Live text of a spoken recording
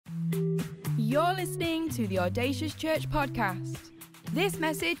You're listening to the Audacious Church podcast. This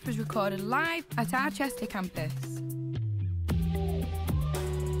message was recorded live at our Chester campus.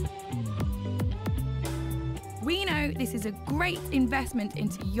 We know this is a great investment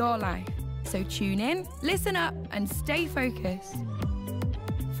into your life, so tune in, listen up, and stay focused.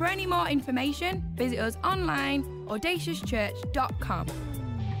 For any more information, visit us online, audaciouschurch.com.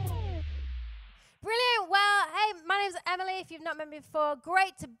 Brilliant. Well, hey, my name's Emily. If you've not met me before,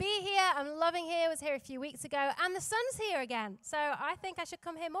 great to be here. I'm loving here. I was here a few weeks ago, and the sun's here again. So I think I should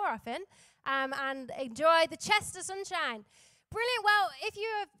come here more often and enjoy the Chester sunshine. Brilliant. Well, if you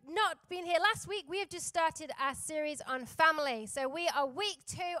have not been here last week, we have just started our series on family. So we are week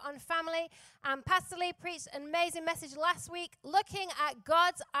 2 on family. Pastor Lee preached an amazing message last week looking at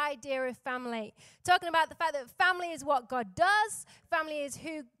God's idea of family, talking about the fact that family is what God does, family is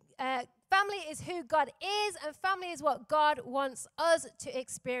who God is, and family is what God wants us to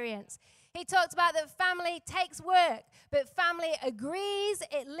experience. He talked about that family takes work, but family agrees,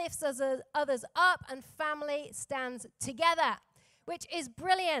 it lifts others up, and family stands together, which is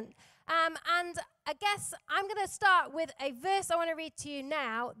brilliant. And I guess I'm going to start with a verse I want to read to you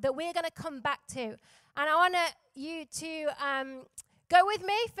now that we're going to come back to. And I want you to go with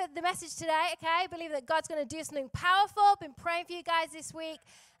me for the message today, okay? I believe that God's going to do something powerful. Been praying for you guys this week.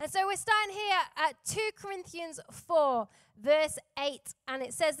 And so we're starting here at 2 Corinthians 4, verse 8. And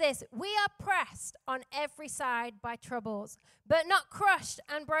it says this: "We are pressed on every side by troubles, but not crushed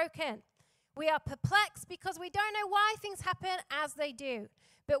and broken. We are perplexed because we don't know why things happen as they do.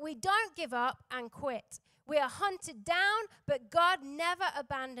 But we don't give up and quit. We are hunted down, but God never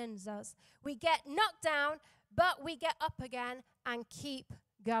abandons us. We get knocked down, but we get up again and keep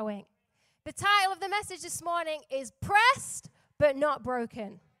going." The title of the message this morning is Pressed but Not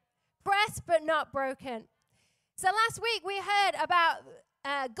Broken. Pressed but not broken. So last week we heard about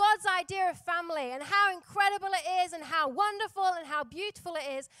God's idea of family and how incredible it is and how wonderful and how beautiful it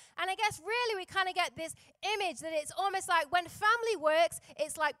is. And I guess really we kind of get this image that it's almost like when family works,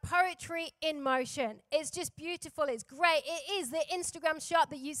 it's like poetry in motion. It's just beautiful. It's great. It is the Instagram shot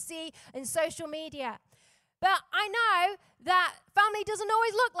that you see in social media. But I know that family doesn't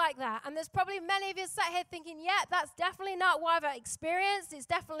always look like that. And there's probably many of you sat here thinking, yeah, that's definitely not what I've experienced. It's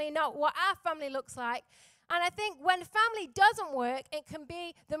definitely not what our family looks like. And I think when family doesn't work, it can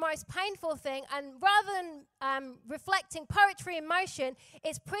be the most painful thing. And rather than reflecting poetry in motion,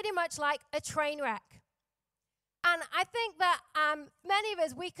 it's pretty much like a train wreck. And I think that many of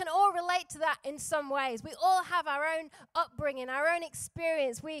us, we can all relate to that in some ways. We all have our own upbringing, our own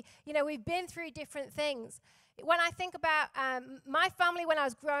experience. We've been through different things. When I think about my family when I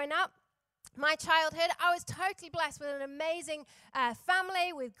was growing up, my childhood, I was totally blessed with an amazing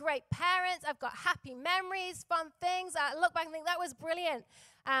family with great parents. I've got happy memories, fun things. I look back and think that was brilliant.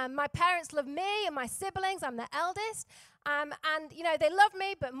 My parents love me and my siblings. I'm the eldest. And they love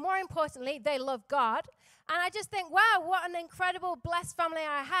me, but more importantly, they love God. And I just think, wow, what an incredible, blessed family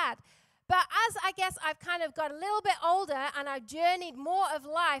I had. But as I guess I've kind of got a little bit older and I've journeyed more of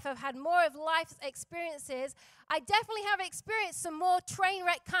life, I've had more of life's experiences, I definitely have experienced some more train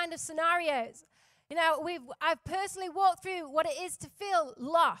wreck kind of scenarios. I've personally walked through what it is to feel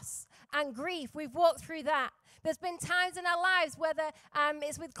loss and grief. We've walked through that. There's been times in our lives, whether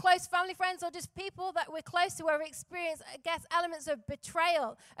it's with close family friends or just people that we're close to, where we experience, I guess, elements of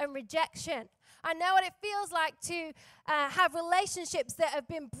betrayal and rejection. I know what it feels like to have relationships that have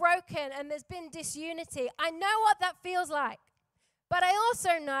been broken and there's been disunity. I know what that feels like. But I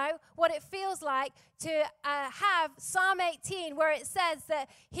also know what it feels like to have Psalm 18, where it says that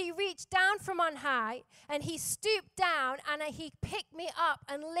he reached down from on high and he stooped down and he picked me up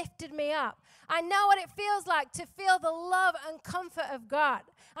and lifted me up. I know what it feels like to feel the love and comfort of God.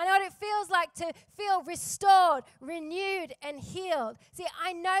 I know what it feels like to feel restored, renewed, and healed. See,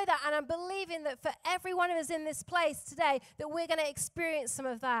 I know that, and I'm believing that for every one of us in this place today, that we're going to experience some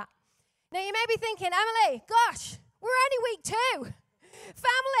of that. Now, you may be thinking, Emily, gosh, we're only week 2.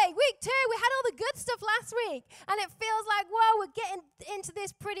 Family, week 2, we had all the good stuff last week, and it feels like, whoa, we're getting into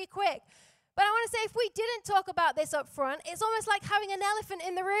this pretty quick. But I want to say, if we didn't talk about this up front, it's almost like having an elephant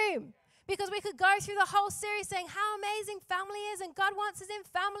in the room, because we could go through the whole series saying how amazing family is, and God wants us in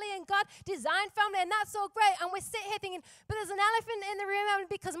family, and God designed family, and that's all great. And we sit here thinking, but there's an elephant in the room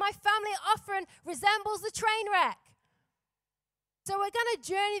because my family often resembles the train wreck. So we're going to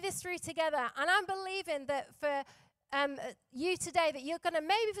journey this through together, and I'm believing that for you today, that you're going to,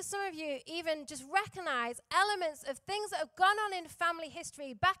 maybe for some of you, even just recognize elements of things that have gone on in family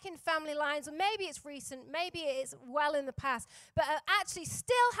history, back in family lines, or maybe it's recent, maybe it's well in the past, but actually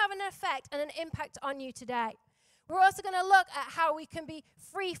still have an effect and an impact on you today. we're also going to look at how we can be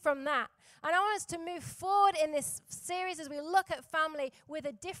free from that. And I want us to move forward in this series as we look at family with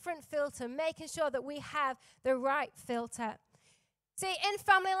a different filter, making sure that we have the right filter. See, in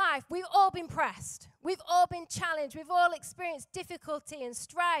family life, we've all been pressed. We've all been challenged. We've all experienced difficulty and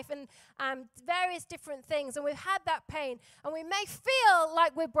strife and various different things. And we've had that pain. And we may feel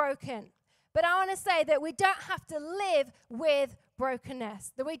like we're broken. But I want to say that we don't have to live with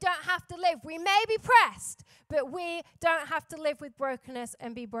brokenness. That we don't have to live. We may be pressed, but we don't have to live with brokenness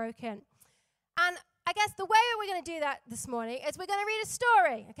and be broken. And I guess the way that we're going to do that this morning is we're going to read a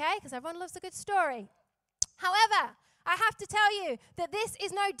story, okay? Because everyone loves a good story. However, I have to tell you that this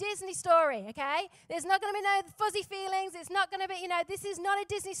is no Disney story, okay? There's not going to be no fuzzy feelings. It's not going to be, this is not a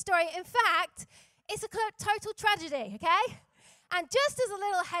Disney story. In fact, it's a total tragedy, okay? And just as a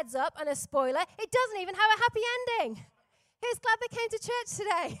little heads up and a spoiler, it doesn't even have a happy ending. Who's glad they came to church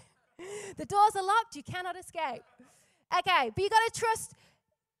today? The doors are locked. You cannot escape. Okay, but you got to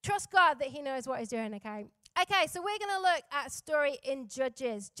trust God that he knows what he's doing, okay? Okay, so we're going to look at a story in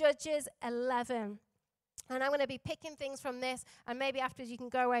Judges 11. And I'm going to be picking things from this, and maybe afterwards you can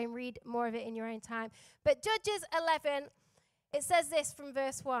go away and read more of it in your own time. But Judges 11, it says this from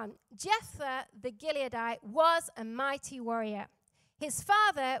verse 1. Jephthah the Gileadite was a mighty warrior. His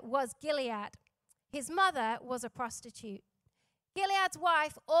father was Gilead. His mother was a prostitute. Gilead's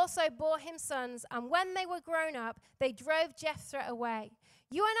wife also bore him sons, and when they were grown up, they drove Jephthah away.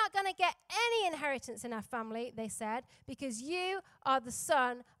 You are not going to get any inheritance in our family, they said, because you are the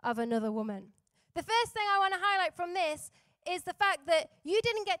son of another woman. The first thing I want to highlight from this is the fact that you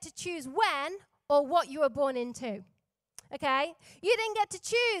didn't get to choose when or what you were born into, okay? You didn't get to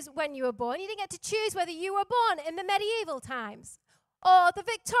choose when you were born. You didn't get to choose whether you were born in the medieval times or the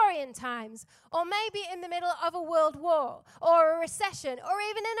Victorian times or maybe in the middle of a world war or a recession or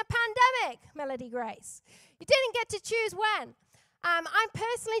even in a pandemic, Melody Grace. You didn't get to choose when. I'm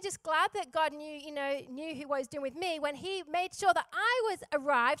personally just glad that God knew who he was doing with me when he made sure that I was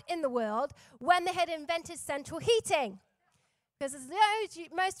arrived in the world when they had invented central heating. Because as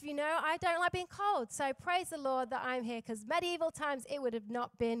most of you know, I don't like being cold. So praise the Lord that I'm here, because medieval times, it would have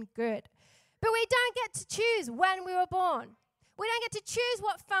not been good. But we don't get to choose when we were born. We don't get to choose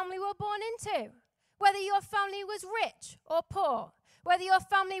what family we were born into. Whether your family was rich or poor. Whether your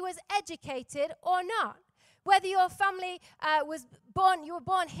family was educated or not. Whether your family you were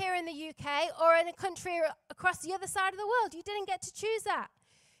born here in the UK or in a country across the other side of the world. You didn't get to choose that.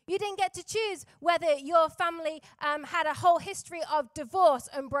 You didn't get to choose whether your family had a whole history of divorce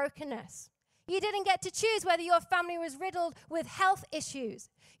and brokenness. You didn't get to choose whether your family was riddled with health issues.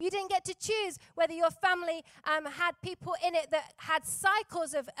 You didn't get to choose whether your family had people in it that had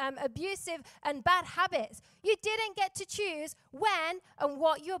cycles of abusive and bad habits. You didn't get to choose when and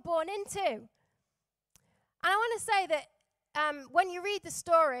what you were born into. And I want to say that when you read the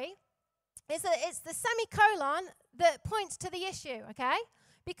story, it's the semicolon that points to the issue, okay?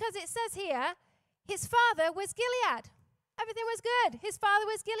 Because it says here, his father was Gilead. Everything was good. His father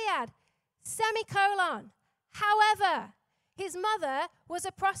was Gilead. Semicolon. However, his mother was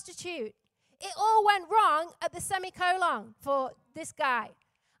a prostitute. It all went wrong at the semicolon for this guy.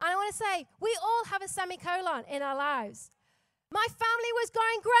 And I want to say, we all have a semicolon in our lives. My family was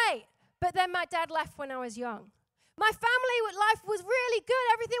going great. But then my dad left when I was young. My family life was really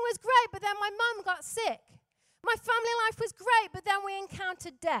good. Everything was great. But then my mum got sick. My family life was great. But then we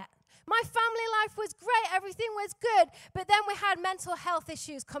encountered debt. My family life was great. Everything was good. But then we had mental health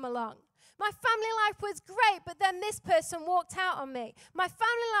issues come along. My family life was great. But then this person walked out on me. My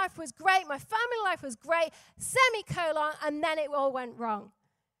family life was great. My family life was great. Semicolon. And then it all went wrong.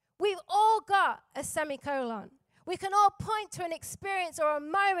 We've all got a semicolon. We can all point to an experience or a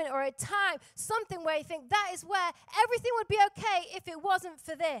moment or a time, something where you think that is where everything would be okay if it wasn't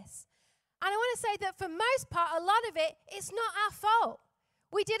for this. And I want to say that for most part, a lot of it, it's not our fault.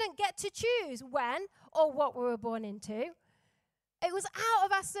 We didn't get to choose when or what we were born into. It was out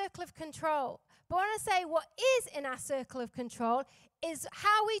of our circle of control. But I want to say what is in our circle of control is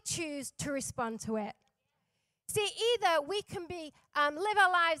how we choose to respond to it. See, either we can live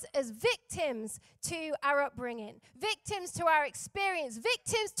our lives as victims to our upbringing, victims to our experience,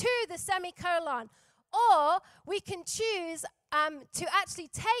 victims to the semicolon, or we can choose to actually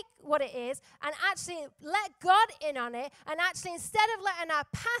take what it is and actually let God in on it, and actually instead of letting our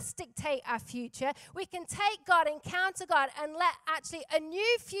past dictate our future, we can take God, encounter God, and let actually a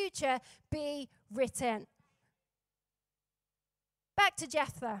new future be written. Back to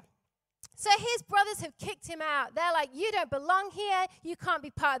Jephthah. So his brothers have kicked him out. They're like, you don't belong here. You can't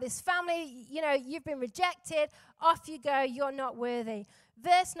be part of this family. You've been rejected. Off you go. You're not worthy.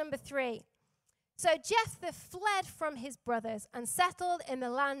 Verse number 3. So Jephthah fled from his brothers and settled in the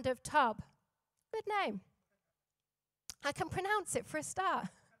land of Tob. Good name. I can pronounce it for a start.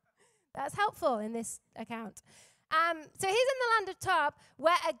 That's helpful in this account. So he's in the land of Tob,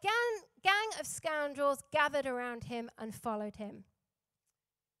 where a gang of scoundrels gathered around him and followed him.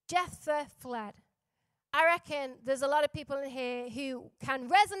 Jephthah fled. I reckon there's a lot of people in here who can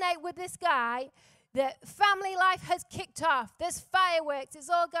resonate with this guy. That family life has kicked off. There's fireworks. It's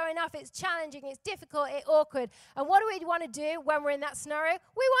all going off. It's challenging. It's difficult. It's awkward. And what do we want to do when we're in that scenario?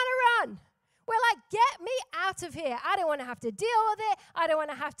 We want to run. We're like, get me out of here. I don't want to have to deal with it. I don't want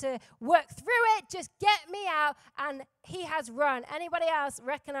to have to work through it. Just get me out. And he has run. Anybody else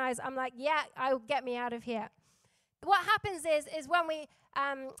recognize? I'm like, yeah, I'll get me out of here. What happens is when we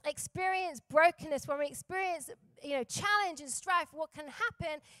experience brokenness, when we experience challenge and strife, what can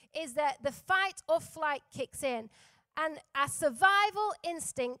happen is that the fight or flight kicks in, and our survival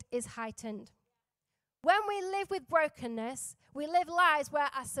instinct is heightened. When we live with brokenness, we live lives where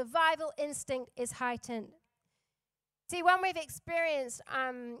our survival instinct is heightened. See, when we've experienced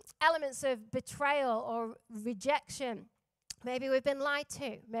elements of betrayal or rejection, maybe we've been lied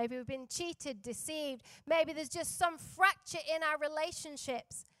to. Maybe we've been cheated, deceived. Maybe there's just some fracture in our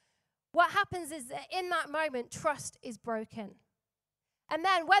relationships. What happens is that in that moment, trust is broken. And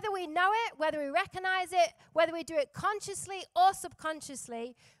then whether we know it, whether we recognize it, whether we do it consciously or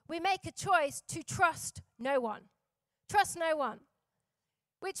subconsciously, we make a choice to trust no one. Trust no one.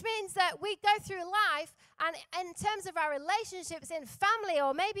 Which means that we go through life, and in terms of our relationships in family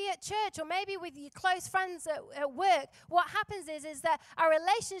or maybe at church or maybe with your close friends at work, what happens is that our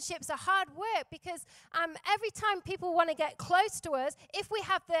relationships are hard work because every time people want to get close to us, if we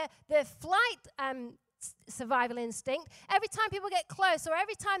have the flight survival instinct, every time people get close or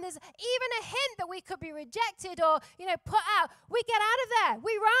every time there's even a hint that we could be rejected or put out, we get out of there.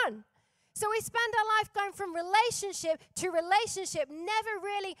 We run. So we spend our life going from relationship to relationship, never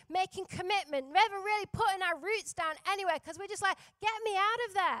really making commitment, never really putting our roots down anywhere because we're just like, get me out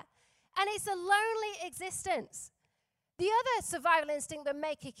of there. And it's a lonely existence. The other survival instinct that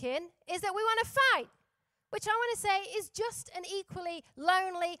may kick in is that we want to fight, which I want to say is just an equally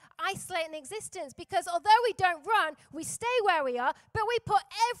lonely, isolating existence because although we don't run, we stay where we are, but we put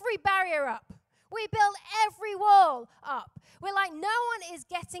every barrier up. We build every wall up. We're like, no one is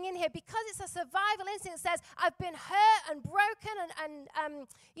getting in here because it's a survival instinct that says, I've been hurt and broken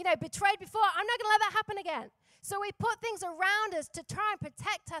and betrayed before. I'm not going to let that happen again. So we put things around us to try and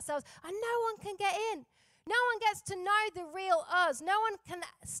protect ourselves, and no one can get in. No one gets to know the real us. No one can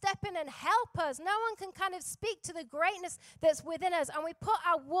step in and help us. No one can kind of speak to the greatness that's within us. And we put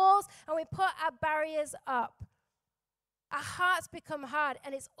our walls and we put our barriers up. Our hearts become hard,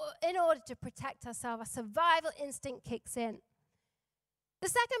 and it's in order to protect ourselves. Our survival instinct kicks in. The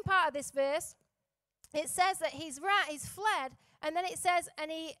second part of this verse, it says that he's fled, and then it says, and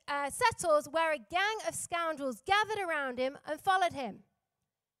he settles where a gang of scoundrels gathered around him and followed him.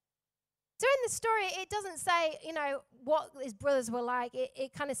 So in the story, it doesn't say, what his brothers were like.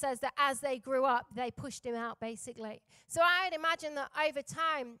 It kind of says that as they grew up, they pushed him out, basically. So I'd imagine that over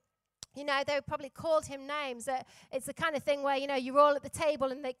time, they probably called him names. It's the kind of thing where, you're all at the table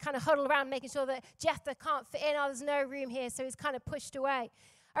and they kind of huddle around making sure that Jephthah can't fit in. Oh, there's no room here, so he's kind of pushed away.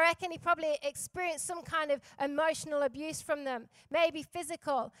 I reckon he probably experienced some kind of emotional abuse from them, maybe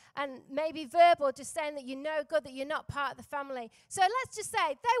physical and maybe verbal, just saying that you're no good, that you're not part of the family. So let's just say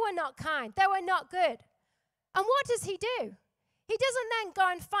they were not kind. They were not good. And what does he do? He doesn't then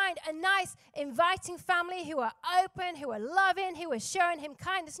go and find a nice, inviting family who are open, who are loving, who are showing him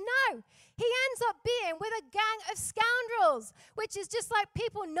kindness. No, he ends up being with a gang of scoundrels, which is just like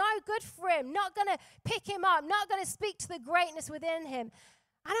people no good for him, not going to pick him up, not going to speak to the greatness within him.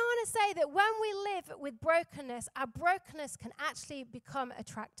 And I want to say that when we live with brokenness, our brokenness can actually become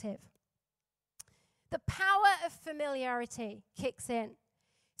attractive. The power of familiarity kicks in.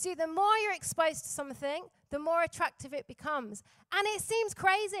 See, the more you're exposed to something, the more attractive it becomes. And it seems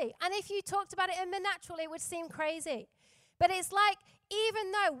crazy. And if you talked about it in the natural, it would seem crazy. But it's like,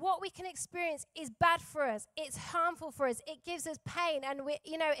 even though what we can experience is bad for us, it's harmful for us, it gives us pain, and we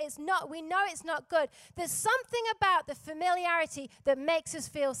know it's not good, there's something about the familiarity that makes us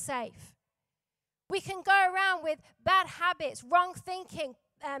feel safe. We can go around with bad habits, wrong thinking,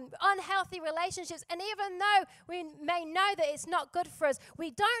 unhealthy relationships, and even though we may know that it's not good for us, we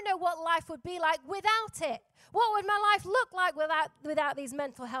don't know what life would be like without it. What would my life look like without these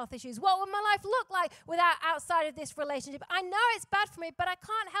mental health issues? What would my life look like outside of this relationship? I know it's bad for me, but I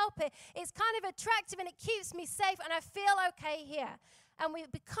can't help it. It's kind of attractive and it keeps me safe and I feel okay here. And we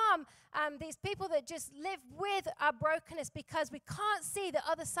become these people that just live with our brokenness because we can't see the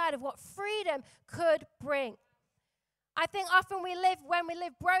other side of what freedom could bring. I think often when we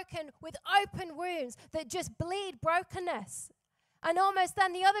live broken with open wounds that just bleed brokenness. And almost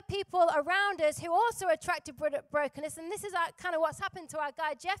then the other people around us who also attracted brokenness, and this is kind of what's happened to our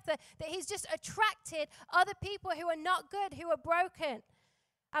guy Jephthah, that he's just attracted other people who are not good, who are broken.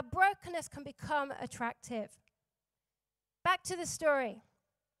 Our brokenness can become attractive. Back to the story.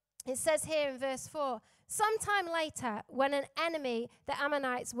 It says here in verse 4, sometime later, when an enemy, the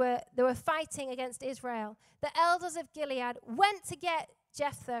Ammonites, were fighting against Israel, the elders of Gilead went to get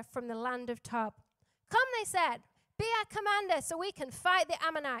Jephthah from the land of Tob. Come, they said, be our commander so we can fight the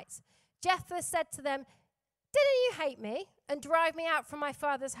Ammonites. Jephthah said to them, didn't you hate me and drive me out from my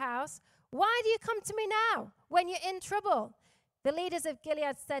father's house? Why do you come to me now when you're in trouble? The leaders of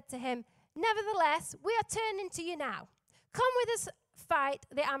Gilead said to him, nevertheless, we are turning to you now. Come with us, fight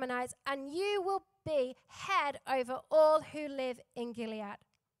the Ammonites, and you will be head over all who live in Gilead.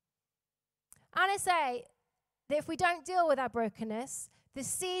 And I say that if we don't deal with our brokenness, the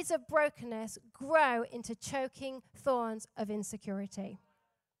seeds of brokenness grow into choking thorns of insecurity.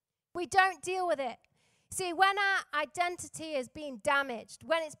 We don't deal with it. See, when our identity is being damaged,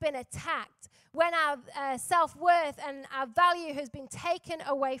 when it's been attacked, when our self-worth and our value has been taken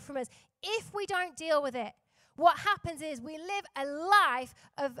away from us, if we don't deal with it, what happens is we live a life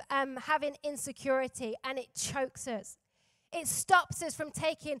of having insecurity, and it chokes us. It stops us from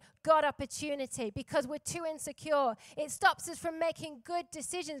taking God opportunity because we're too insecure. It stops us from making good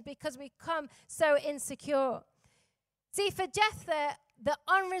decisions because we become so insecure. See, for Jephthah, the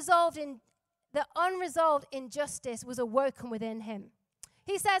unresolved injustice was awoken within him.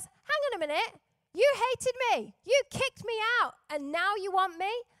 He says, hang on a minute, you hated me, you kicked me out, and now you want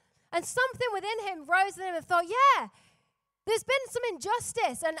me? And something within him rose in him and thought, yeah, there's been some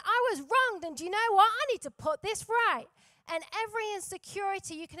injustice, and I was wronged, and do you know what? I need to put this right. And every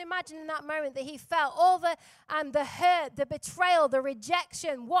insecurity you can imagine in that moment that he felt, all the hurt, the betrayal, the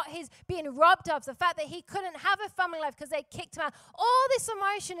rejection, what he's being robbed of, the fact that he couldn't have a family life because they kicked him out, all this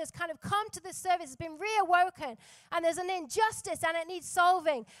emotion has kind of come to the surface, has been reawoken, and there's an injustice and it needs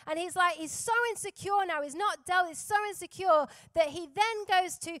solving. And he's so insecure now, he's not dealt, he's so insecure that he then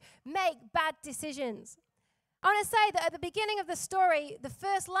goes to make bad decisions. I want to say that at the beginning of the story, the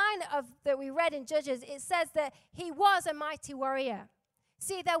first line that we read in Judges, it says that he was a mighty warrior.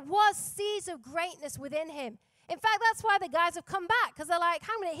 See, there was seeds of greatness within him. In fact, that's why the guys have come back, because they're like,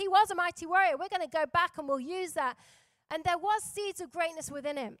 hang on a minute, he was a mighty warrior. We're going to go back and we'll use that. And there was seeds of greatness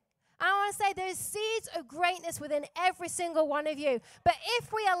within him. And I want to say there's seeds of greatness within every single one of you. But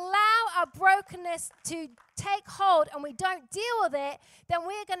if we allow our brokenness to take hold and we don't deal with it, then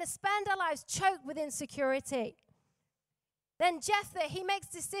we're going to spend our lives choked with insecurity. Then Jephthah, he makes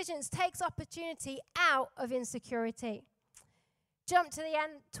decisions, takes opportunity out of insecurity. Jump to the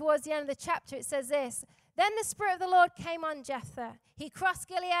end, towards the end of the chapter, it says this. Then the Spirit of the Lord came on Jephthah. He crossed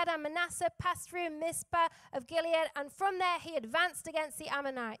Gilead and Manasseh, passed through Mizpah of Gilead, and from there he advanced against the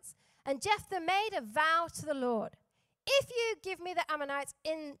Ammonites. And Jephthah made a vow to the Lord. If you give me the Ammonites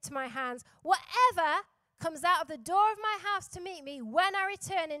into my hands, whatever comes out of the door of my house to meet me when I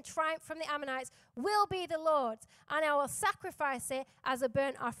return in triumph from the Ammonites will be the Lord's, and I will sacrifice it as a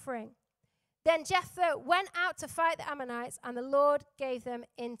burnt offering. Then Jephthah went out to fight the Ammonites, and the Lord gave them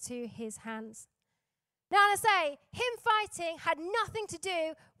into his hands. Now, I say, him fighting had nothing to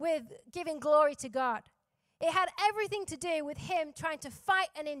do with giving glory to God. It had everything to do with him trying to fight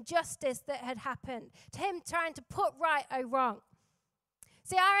an injustice that had happened, to him trying to put right a wrong.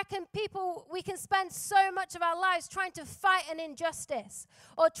 See, I reckon we can spend so much of our lives trying to fight an injustice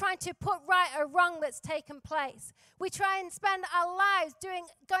or trying to put right a wrong that's taken place. We try and spend our lives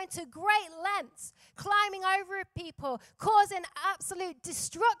going to great lengths, climbing over people, causing absolute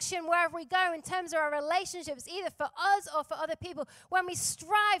destruction wherever we go in terms of our relationships, either for us or for other people, when we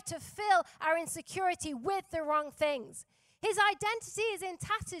strive to fill our insecurity with the wrong things. His identity is in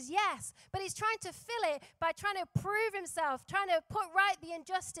tatters, yes, but he's trying to fill it by trying to prove himself, trying to put right the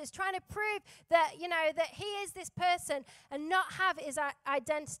injustice, trying to prove that, that he is this person and not have his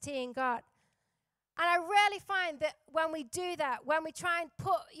identity in God. And I really find that when we do that, when we try and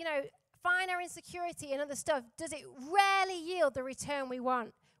find our insecurity in other stuff, does it rarely yield the return we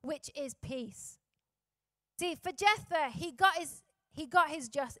want, which is peace. See, for Jephthah, he got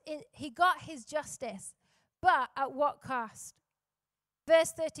his justice. But at what cost?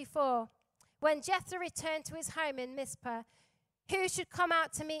 Verse 34, when Jephthah returned to his home in Mizpah, who should come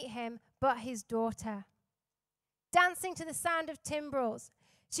out to meet him but his daughter? Dancing to the sound of timbrels.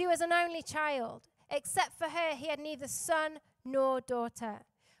 She was an only child. Except for her, he had neither son nor daughter.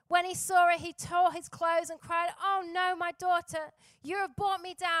 When he saw her, he tore his clothes and cried, "Oh no, my daughter, you have brought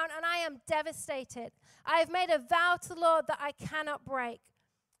me down, and I am devastated. I have made a vow to the Lord that I cannot break."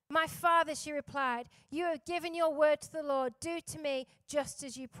 "My father," she replied, "you have given your word to the Lord. Do to me just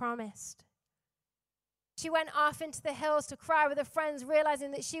as you promised." She went off into the hills to cry with her friends,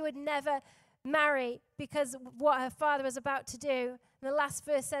 realizing that she would never marry because of what her father was about to do. And the last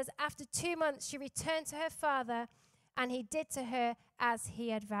verse says, after 2 months, she returned to her father, and he did to her as he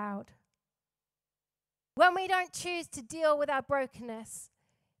had vowed. When we don't choose to deal with our brokenness,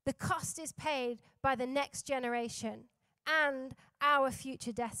 the cost is paid by the next generation and our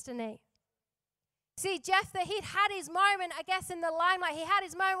future destiny. See, Jephthah, he'd had his moment, I guess, in the limelight. He had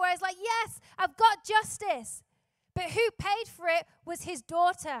his moment where he's like, yes, I've got justice. But who paid for it was his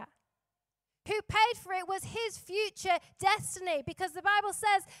daughter. Who paid for it was his future destiny, because the Bible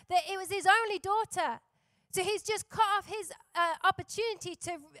says that it was his only daughter. So he's just cut off his opportunity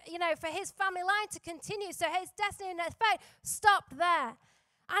to, for his family line to continue. So his destiny and his fate stopped there.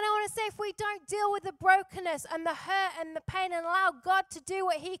 And I want to say, if we don't deal with the brokenness and the hurt and the pain and allow God to do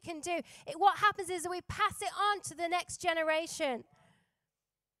what he can do, what happens is that we pass it on to the next generation.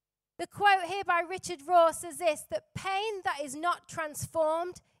 The quote here by Richard Rohr says this, that pain that is not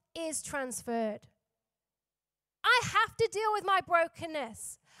transformed is transferred. I have to deal with my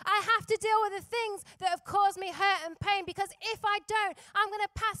brokenness. I have to deal with the things that have caused me hurt and pain, because if I don't, I'm going to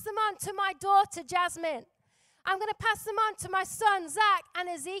pass them on to my daughter, Jasmine. I'm going to pass them on to my son, Zach, and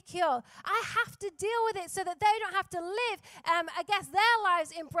Ezekiel. I have to deal with it so that they don't have to live, their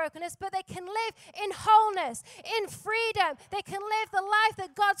lives in brokenness, but they can live in wholeness, in freedom. They can live the life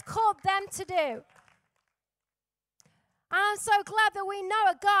that God's called them to do. And I'm so glad that we know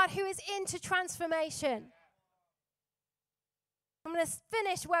a God who is into transformation. I'm going to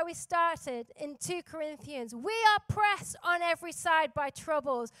finish where we started in 2 Corinthians. We are pressed on every side by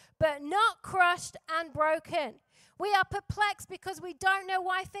troubles, but not crushed and broken. We are perplexed because we don't know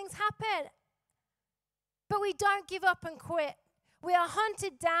why things happen. But we don't give up and quit. We are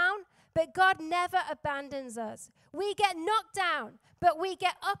hunted down, but God never abandons us. We get knocked down, but we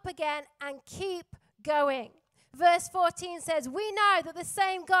get up again and keep going. Verse 14 says, we know that the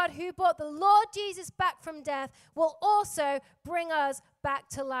same God who brought the Lord Jesus back from death will also bring us back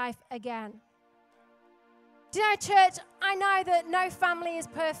to life again. Do you know, church, I know that no family is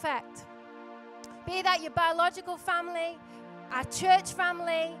perfect. Be that your biological family, our church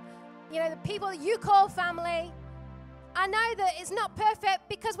family, the people that you call family. I know that it's not perfect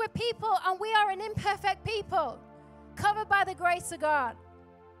because we're people and we are an imperfect people, covered by the grace of God.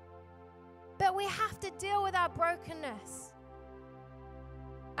 But we have to deal with our brokenness.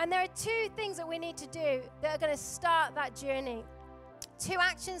 And there are 2 things that we need to do that are going to start that journey. 2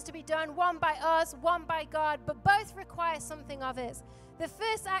 actions to be done, one by us, one by God, but both require something of us. The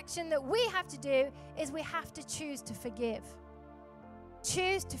first action that we have to do is we have to choose to forgive.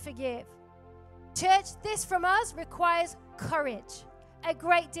 Choose to forgive. Church, this from us requires courage, a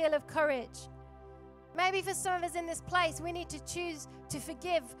great deal of courage. Maybe for some of us in this place, we need to choose to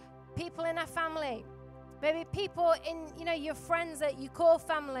forgive people in our family, maybe people in, your friends that you call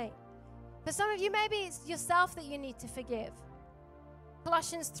family. For some of you, maybe it's yourself that you need to forgive.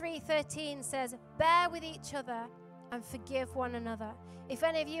 Colossians 3:13 says, bear with each other and forgive one another. If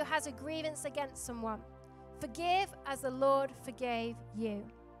any of you has a grievance against someone, forgive as the Lord forgave you.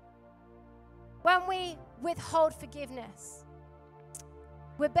 When we withhold forgiveness,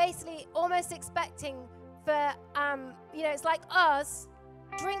 we're basically almost expecting for, it's like us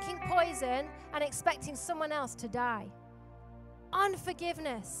drinking poison and expecting someone else to die.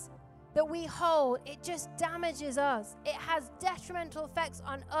 Unforgiveness that we hold, it just damages us. It has detrimental effects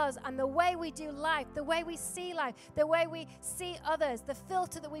on us and the way we do life, the way we see life, the way we see others, the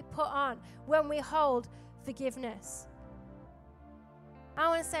filter that we put on when we hold forgiveness. I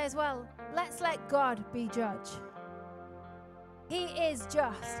want to say as well, let's let God be judge. He is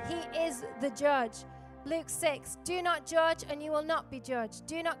just. He is the judge. Luke 6, do not judge and you will not be judged.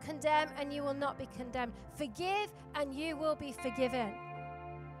 Do not condemn and you will not be condemned. Forgive and you will be forgiven.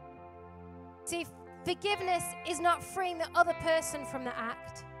 See, forgiveness is not freeing the other person from the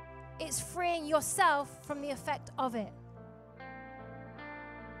act. It's freeing yourself from the effect of it.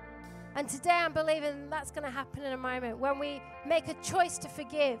 And today I'm believing that's going to happen in a moment when we make a choice to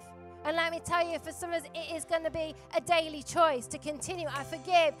forgive. And let me tell you, for some of us, it is going to be a daily choice to continue. I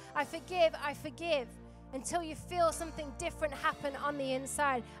forgive, I forgive, I forgive. Until you feel something different happen on the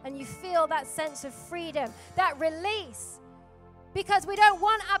inside and you feel that sense of freedom, that release. Because we don't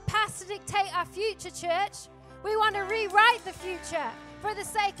want our past to dictate our future, church. We want to rewrite the future. for the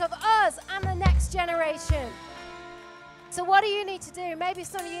sake of us and the next generation. So what do you need to do? Maybe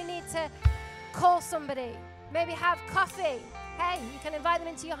some of you need to call somebody. Maybe have coffee. Hey, you can invite them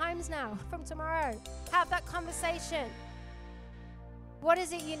into your homes now from tomorrow. Have that conversation. What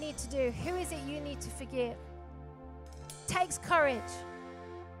is it you need to do? Who is it you need to forgive? Takes courage.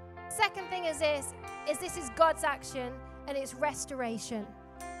 Second thing is this is God's action, and it's restoration.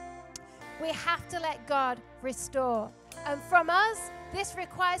 We have to let God restore. And from us, this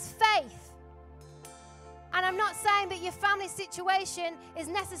requires faith. And I'm not saying that your family situation is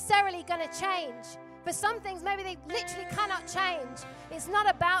necessarily going to change. For some things, maybe they literally cannot change. It's not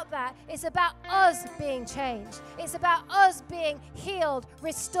about that. It's about us being changed. It's about us being healed,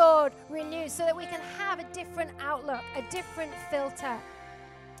 restored, renewed, so that we can have a different outlook, a different filter.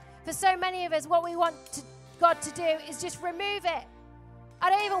 For so many of us, what we want God to do is just remove it. I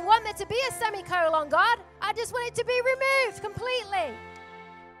don't even want there to be a semicolon, God. I just want it to be removed completely.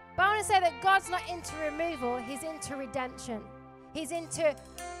 But I want to say that God's not into removal. He's into redemption. He's into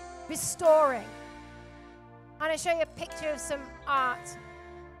restoring. I'm going to show you a picture of some art.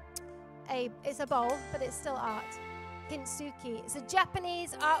 It's a bowl, but it's still art. Kintsugi. It's a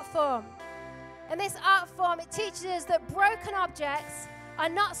Japanese art form. And this art form, it teaches us that broken objects are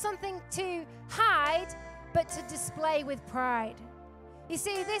not something to hide, but to display with pride. You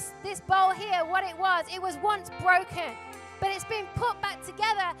see, this bowl here, what it was once broken. But it's been put back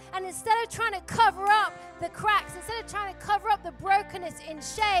together, and instead of trying to cover up the cracks, instead of trying to cover up the brokenness in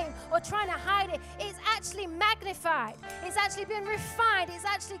shame or trying to hide it, it's actually magnified. It's actually been refined. It's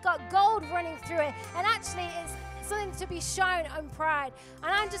actually got gold running through it, and actually it's something to be shown in pride.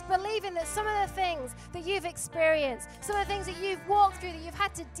 And I'm just believing that some of the things that you've experienced, some of the things that you've walked through, that you've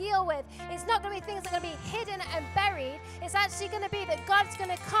had to deal with, it's not going to be things that are going to be hidden and buried. It's actually going to be that God's going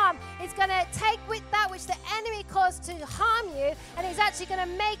to come. He's going to take with that which the enemy caused to harm you, and he's actually going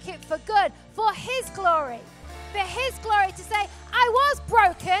to make it for good, for his glory. For his glory, to say, I was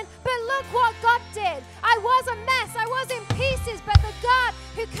broken, but look what God did. I was a mess. I was in pieces, but the God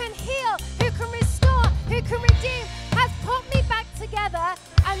who can heal, who can restore, who can redeem, has put me back together.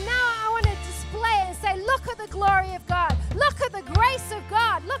 And now I want to display it and say, look at the glory of God. Look at the grace of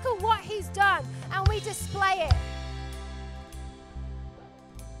God. Look at what he's done. And we display it.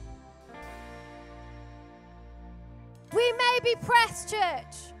 We may be pressed,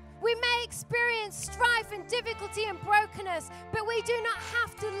 church. We may experience strife and difficulty and brokenness, but we do not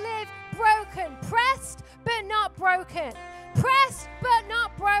have to live broken. Pressed, but not broken. Pressed, but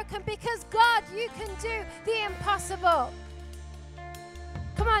not broken, because God, you can do the impossible.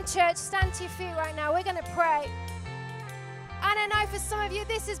 Come on, church, stand to your feet right now. We're going to pray. And I know for some of you,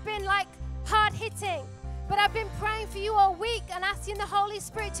 this has been like hard hitting, but I've been praying for you all week and asking the Holy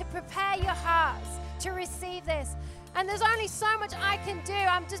Spirit to prepare your hearts to receive this. And there's only so much I can do.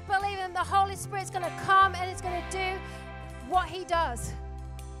 I'm just believing the Holy Spirit's going to come and it's going to do what he does.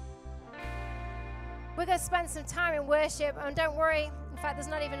 We're going to spend some time in worship, and don't worry, in fact, there's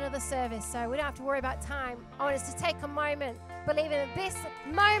not even another service, so we don't have to worry about time. I want us to take a moment, believing that this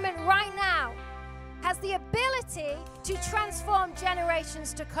moment right now has the ability to transform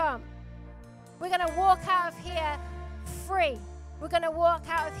generations to come. We're going to walk out of here free. We're going to walk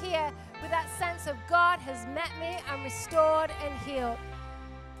out of here with that sense of God has met me and restored and healed.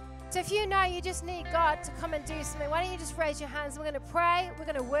 So if you know you just need God to come and do something, why don't you just raise your hands? We're going to pray. We're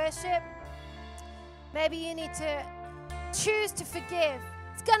going to worship. Maybe you need to choose to forgive.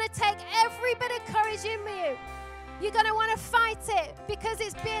 It's going to take every bit of courage in you. You're going to want to fight it because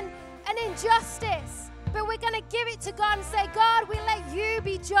it's been an injustice. But we're going to give it to God and say, God, we let you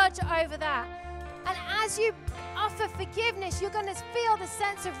be judge over that. And as you offer forgiveness, you're going to feel the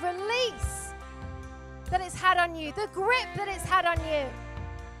sense of release that it's had on you, the grip that it's had on you.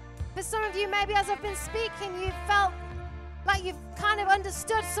 For some of you, maybe as I've been speaking, you've felt like you've kind of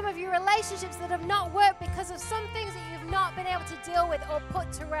understood some of your relationships that have not worked because of some things that you've not been able to deal with or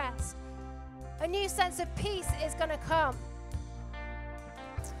put to rest. A new sense of peace is going to come.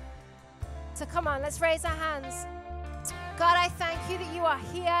 So come on, let's raise our hands. God, I thank you that you are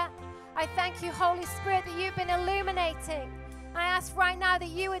here. I thank you, Holy Spirit, that you've been illuminating. I ask right now that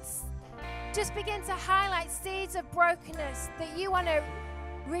you would just begin to highlight seeds of brokenness, that you want to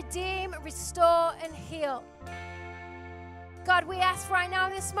redeem, restore, and heal. God, we ask right now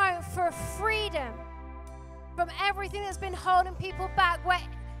in this moment for freedom from everything that's been holding people back, where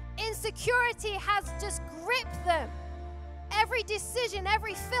insecurity has just gripped them. Every decision,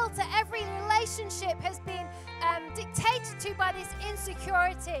 every filter, every relationship has been dictated to by this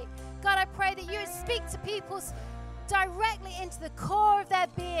insecurity. God, I pray that you would speak to people's directly into the core of their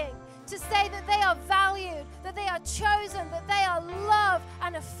being, to say that they are valued, that they are chosen, that they are loved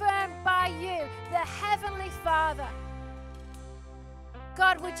and affirmed by you, the Heavenly Father.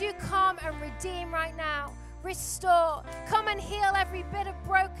 God, would you come and redeem right now? Restore. Come and heal every bit of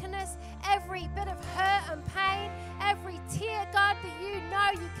brokenness, every bit of hurt and pain, every tear, God, that you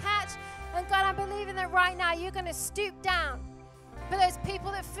know you catch. And God, I'm believing that right now you're going to stoop down for those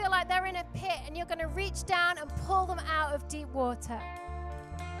people that feel like they're in a pit, and you're going to reach down and pull them out of deep water.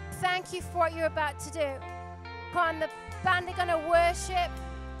 Thank you for what you're about to do. Come on, the band are going to worship.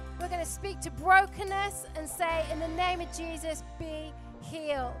 We're going to speak to brokenness and say, in the name of Jesus, be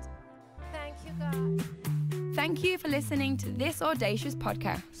healed. Thank you, God. Thank you for listening to this Audacious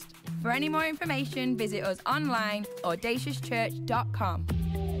podcast. For any more information, visit us online, audaciouschurch.com.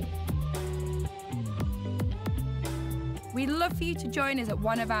 We'd love for you to join us at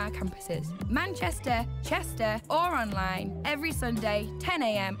one of our campuses, Manchester, Chester, or online, every Sunday, 10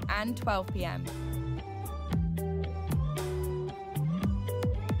 a.m. and 12 p.m.